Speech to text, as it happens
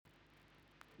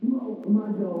Smoke my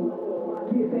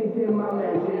dope, get face in my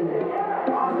mansion.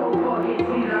 Also fucking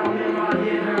see down in my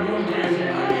living room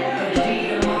dancing.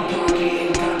 HD in my pocket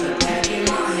and got the tech in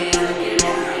my hand.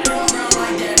 Walk around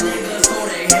like that nigga, so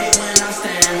they hate when I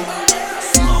stand.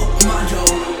 Smoke my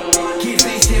dope, get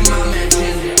face in my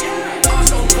mansion.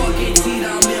 Also fucking see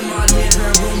down in my living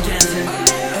room dancing.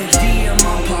 HD in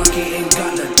my pocket and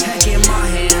got the tech in my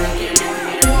hand.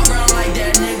 Walk around like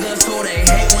that nigga, so they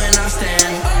hate when I stand.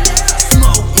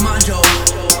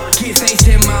 Get face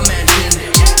in my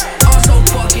mansion. Also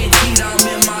fucking cheat, I'm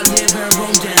in my living room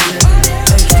dancing.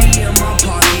 HD in my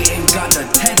pocket and got the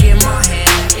tech in my hand.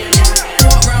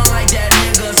 Walk around like that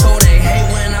nigga, so they hate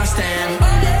when I stand.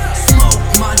 Smoke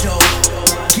my dope,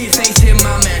 get face in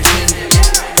my mansion.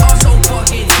 Also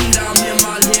fucking cheat, I'm in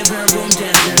my living room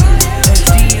dancing.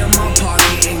 HD in my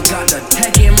pocket and got the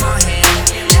tech in my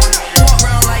hand. Walk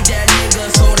around like that nigga,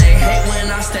 so they hate when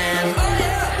I stand.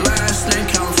 Last name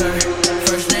counter,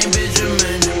 first name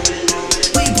Benjamin.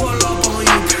 We pull up on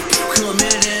you,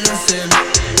 committing a sin.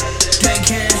 They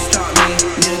can't stop me,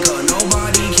 nigga,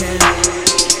 nobody can.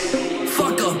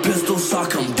 Fuck a pistol,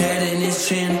 sock him dead in his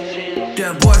chin.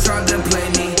 That boy tried to play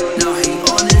me, now he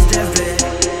on his deathbed.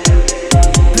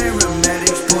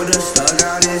 Paramedics put a slug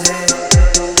out his head.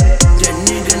 That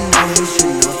nigga know he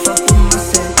shouldn't have fucked with my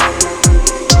set.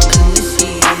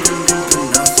 Initiated him and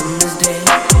pronounced him as dead.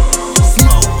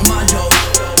 Smoke my dope,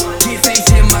 get face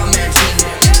in my mansion.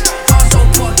 Also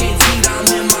fucking cheat, I'm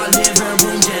in my living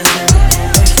room dancing.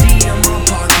 HD in my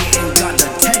pocket and got the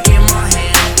tech in my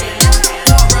hand.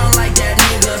 Walk around like that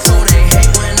nigga, so they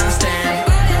hate when I stand.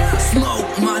 Smoke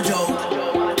my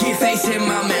dope, get face in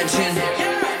my mansion.